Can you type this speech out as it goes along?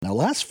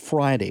last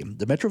Friday,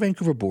 the Metro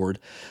Vancouver Board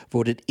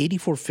voted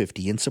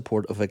 84-50 in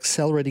support of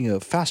accelerating a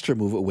faster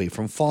move away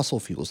from fossil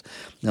fuels.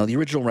 Now, the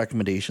original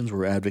recommendations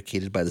were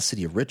advocated by the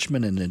City of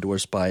Richmond and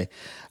endorsed by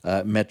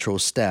Metro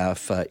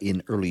staff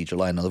in early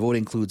July. Now, the vote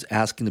includes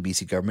asking the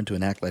BC government to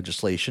enact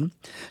legislation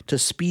to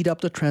speed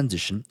up the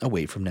transition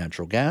away from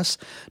natural gas.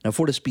 Now,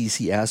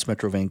 FortisBC asked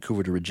Metro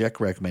Vancouver to reject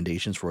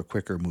recommendations for a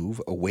quicker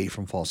move away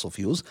from fossil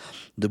fuels.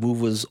 The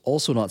move was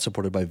also not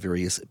supported by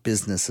various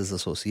businesses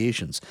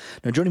associations.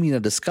 Now, joining me to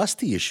discuss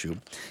the issue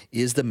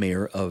is the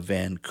mayor of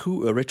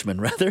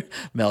Richmond,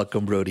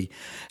 Malcolm Brody.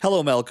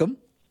 Hello, Malcolm.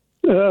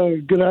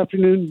 Good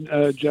afternoon,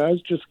 Jazz.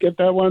 Just get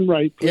that one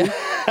right, please.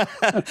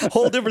 Yeah.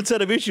 Whole different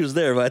set of issues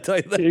there, but I tell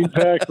you that.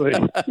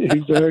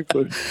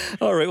 Exactly.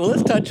 All right. Well,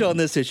 let's touch on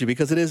this issue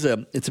because it's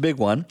a big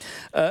one.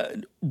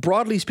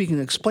 Broadly speaking,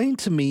 explain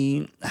to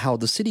me how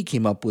the city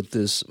came up with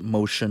this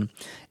motion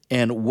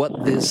and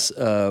what this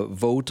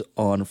vote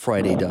on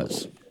Friday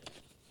does.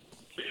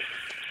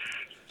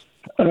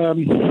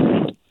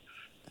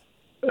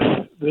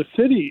 The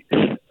city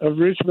of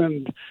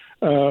Richmond,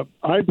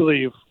 I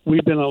believe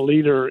we've been a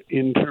leader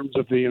in terms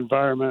of the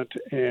environment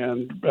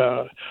and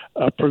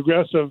a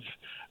progressive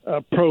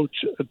approach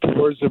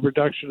towards the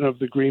reduction of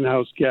the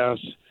greenhouse gas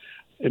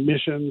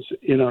emissions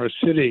in our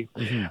city.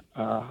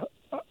 Mm-hmm.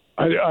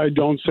 I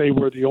don't say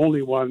we're the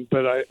only one,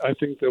 but I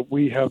think that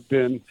we have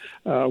been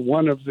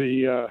one of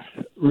the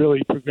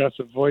really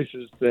progressive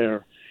voices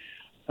there.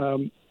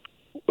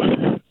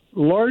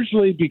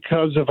 Largely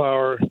because of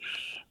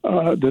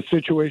the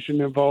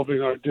situation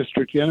involving our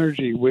district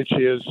energy, which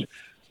is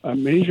a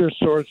major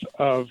source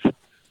of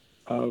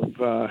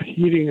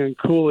heating and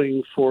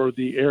cooling for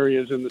the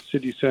areas in the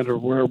city center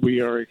where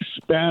we are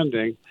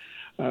expanding.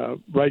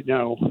 Right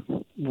now,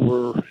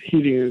 we're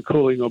heating and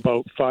cooling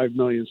about 5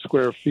 million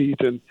square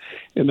feet, and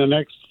in the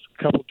next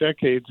couple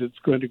decades, it's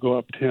going to go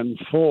up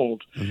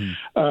tenfold.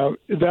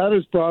 Mm-hmm. That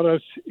has brought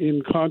us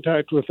in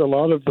contact with a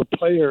lot of the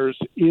players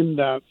in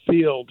that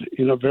field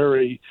in a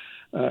very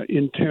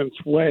intense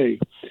way.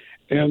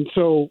 And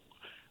so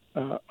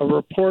a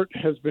report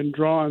has been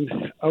drawn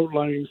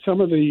outlining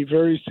some of the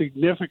very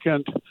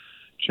significant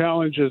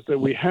challenges that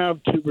we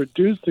have to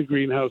reduce the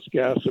greenhouse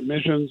gas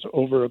emissions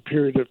over a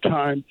period of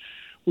time.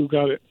 We've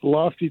got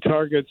lofty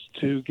targets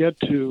to get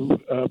to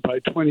by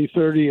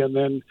 2030 and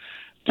then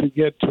to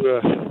get to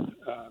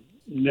a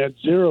net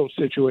zero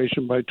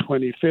situation by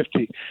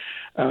 2050.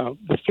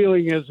 The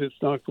feeling is it's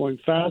not going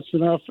fast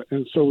enough,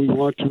 and so we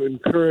want to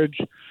encourage,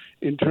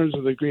 in terms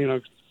of the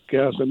greenhouse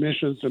gas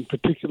emissions, and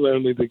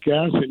particularly the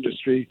gas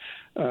industry,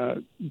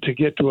 to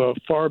get to a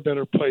far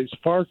better place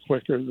far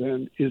quicker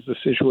than is the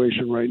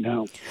situation right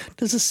now.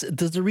 Does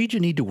the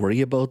region need to worry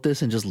about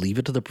this and just leave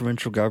it to the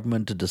provincial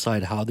government to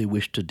decide how they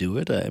wish to do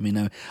it? I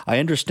mean, I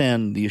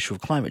understand the issue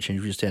of climate change.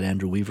 We just had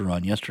Andrew Weaver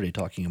on yesterday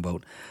talking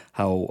about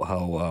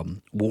how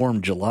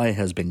warm July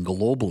has been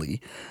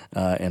globally,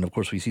 and of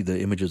course we see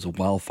the images of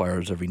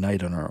wildfires every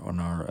night on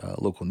our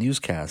local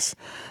newscasts.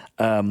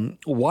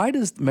 Why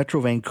does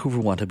Metro Vancouver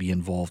want to be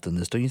involved in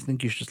this? Don't you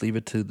think you should just leave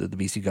it to the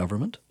BC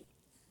government?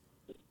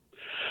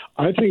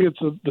 I think it's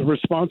the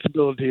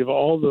responsibility of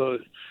all the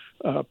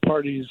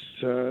parties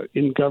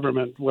in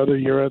government, whether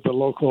you're at the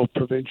local,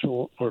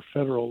 provincial, or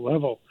federal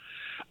level.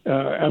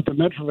 At the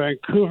Metro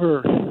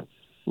Vancouver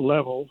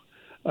level,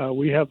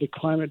 we have the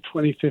Climate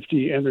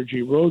 2050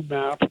 Energy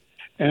Roadmap,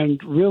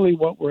 and really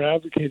what we're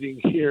advocating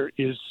here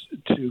is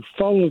to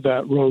follow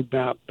that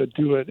roadmap, but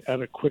do it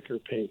at a quicker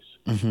pace.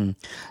 Mm-hmm.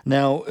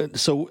 Now,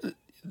 so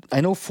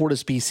I know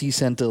FortisBC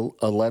sent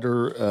a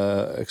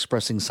letter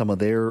expressing some of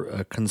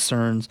their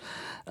concerns.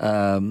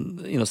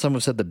 Some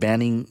have said that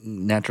banning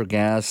natural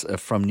gas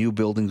from new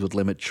buildings would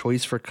limit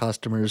choice for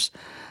customers,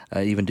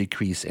 even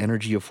decrease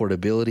energy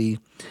affordability,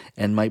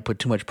 and might put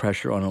too much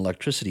pressure on an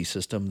electricity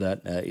system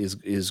that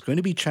is going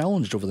to be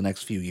challenged over the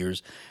next few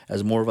years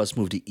as more of us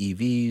move to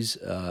EVs.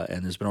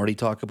 And there's been already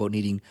talk about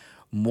needing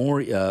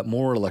more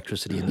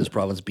electricity in this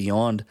province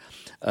beyond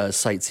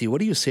Site C. What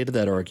do you say to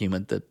that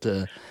argument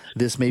that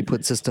this may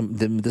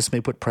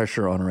put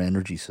pressure on our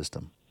energy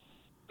system?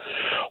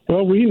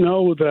 Well, we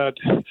know that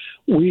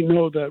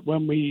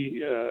when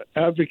we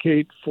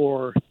advocate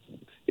for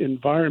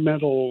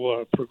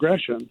environmental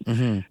progression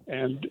mm-hmm.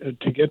 and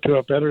to get to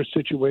a better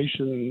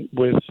situation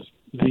with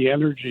the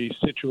energy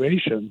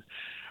situation,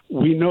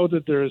 we know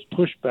that there is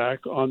pushback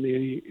on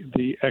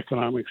the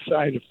economic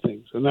side of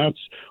things, and that's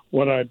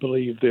what I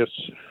believe this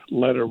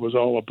letter was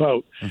all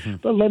about. Mm-hmm.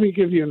 But let me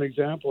give you an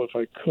example, if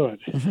I could.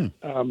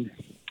 Mm-hmm.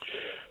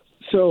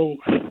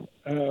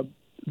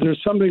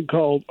 There's something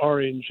called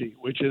RNG,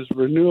 which is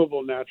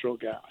renewable natural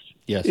gas.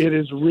 Yes. It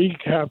is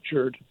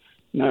recaptured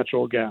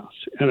natural gas,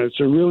 and it's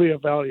a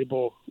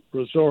valuable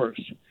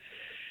resource.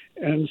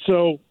 And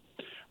so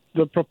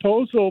the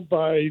proposal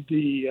by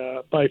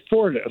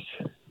Fortis,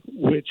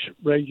 which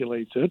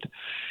regulates it,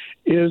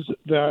 is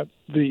that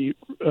the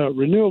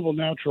renewable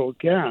natural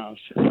gas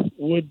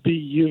would be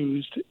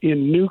used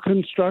in new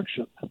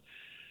construction.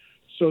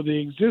 So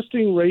the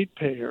existing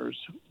ratepayers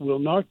will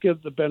not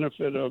get the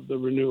benefit of the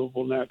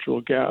renewable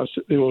natural gas.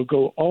 They will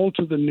go all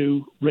to the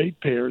new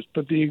ratepayers.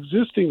 But the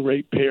existing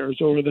ratepayers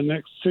over the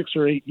next 6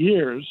 or 8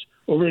 years,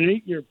 over an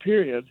 8-year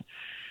period,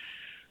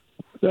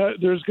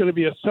 there's going to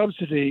be a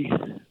subsidy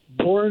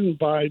borne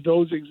by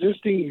those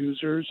existing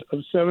users of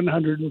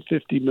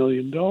 $750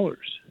 million.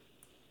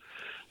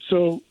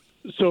 So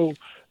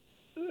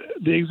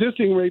the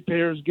existing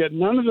ratepayers get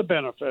none of the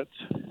benefits,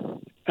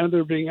 and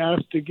they're being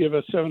asked to give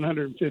a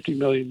 $750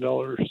 million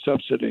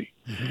subsidy.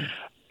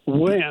 Mm-hmm.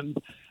 When,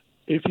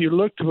 if you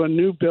look to a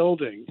new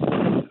building,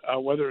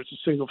 whether it's a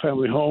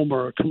single-family home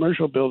or a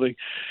commercial building,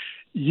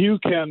 you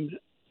can,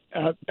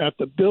 at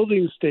the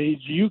building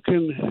stage, you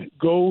can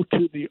go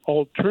to the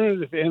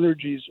alternative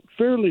energies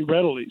fairly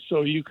readily.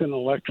 So you can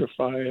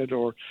electrify it,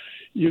 or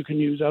you can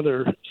use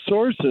other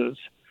sources.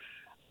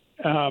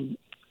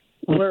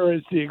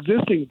 Whereas the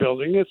existing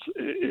building,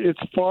 it's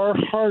far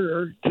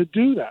harder to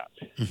do that.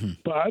 Mm-hmm.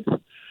 But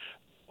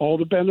all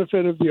the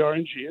benefit of the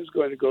RNG is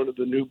going to go to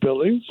the new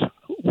buildings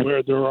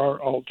where there are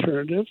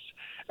alternatives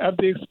at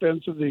the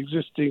expense of the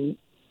existing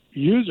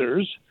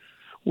users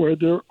where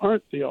there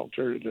aren't the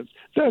alternatives.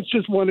 That's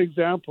just one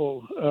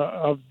example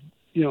of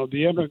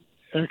the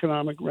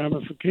economic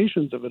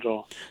ramifications of it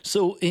all.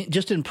 So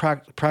just in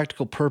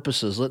practical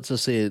purposes, let's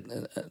just say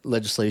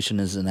legislation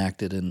is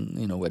enacted and,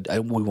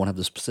 we won't have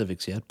the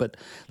specifics yet, but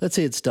let's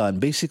say it's done.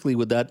 Basically,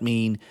 would that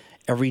mean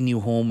every new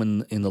home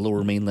in the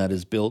Lower Mainland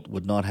is built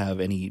would not have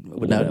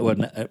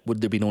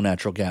would there be no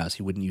natural gas?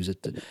 You wouldn't use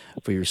it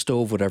for your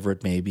stove, whatever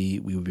it may be.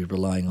 We would be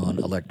relying on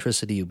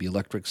electricity. It would be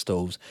electric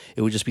stoves.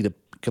 It would just be the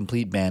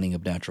complete banning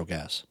of natural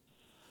gas.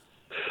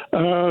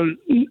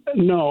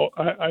 No,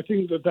 I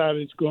think that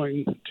is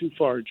going too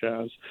far,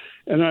 Jazz.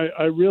 And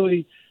I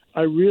really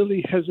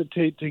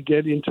hesitate to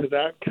get into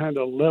that kind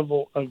of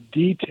level of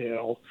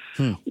detail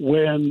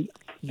when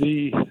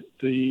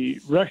the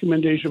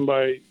recommendation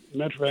by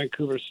Metro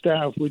Vancouver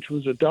staff, which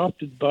was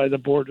adopted by the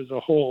board as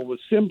a whole, was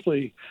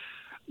simply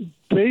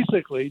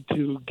basically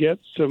to get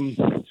some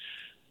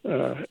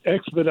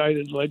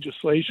expedited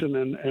legislation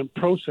and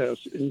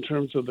process in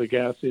terms of the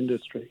gas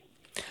industry.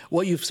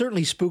 Well, you've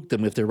certainly spooked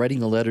them if they're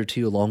writing a letter to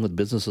you along with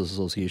Businesses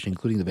Association,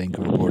 including the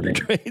Vancouver Board of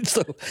Trade.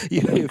 So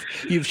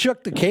you've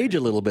shook the cage a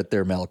little bit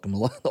there, Malcolm,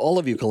 all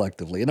of you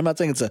collectively. And I'm not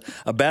saying it's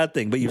a bad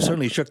thing, but you've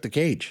certainly shook the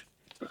cage.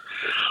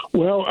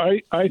 Well,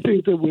 I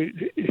think that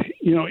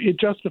it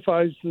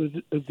justifies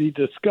the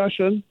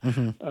discussion.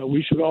 Mm-hmm.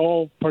 We should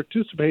all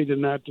participate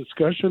in that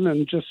discussion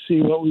and just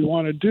see what we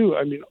want to do.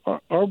 I mean,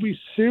 are we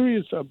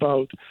serious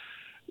about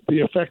the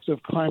effects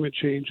of climate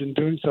change and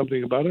doing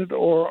something about it,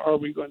 or are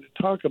we going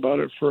to talk about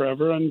it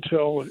forever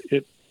until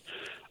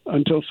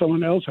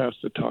someone else has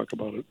to talk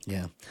about it?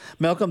 Yeah.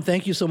 Malcolm,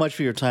 thank you so much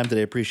for your time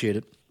today. I appreciate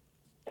it.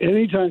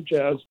 Anytime,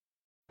 Jazz.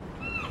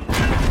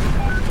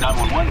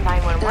 911.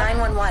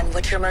 911.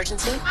 What's your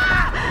emergency?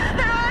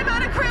 I'm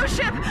on a cruise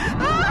ship.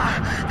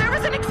 There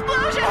was an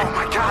explosion. Oh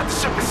my God, the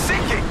ship is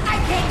sinking.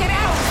 I can't get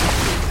out.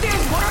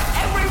 There's water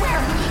everywhere.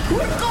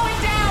 We're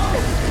going down.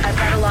 I've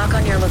got a lock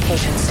on your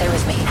location. Stay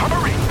with me.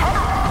 Hurry.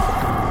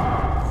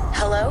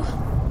 Hello?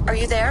 Are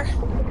you there?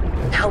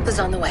 Help is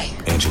on the way.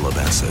 Angela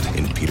Bassett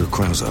and Peter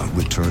Krause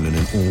return in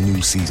an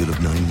all-new season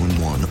of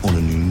 911 on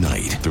a new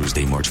night.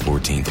 Thursday, March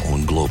 14th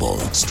on Global.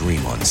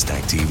 Stream on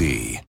Stack TV.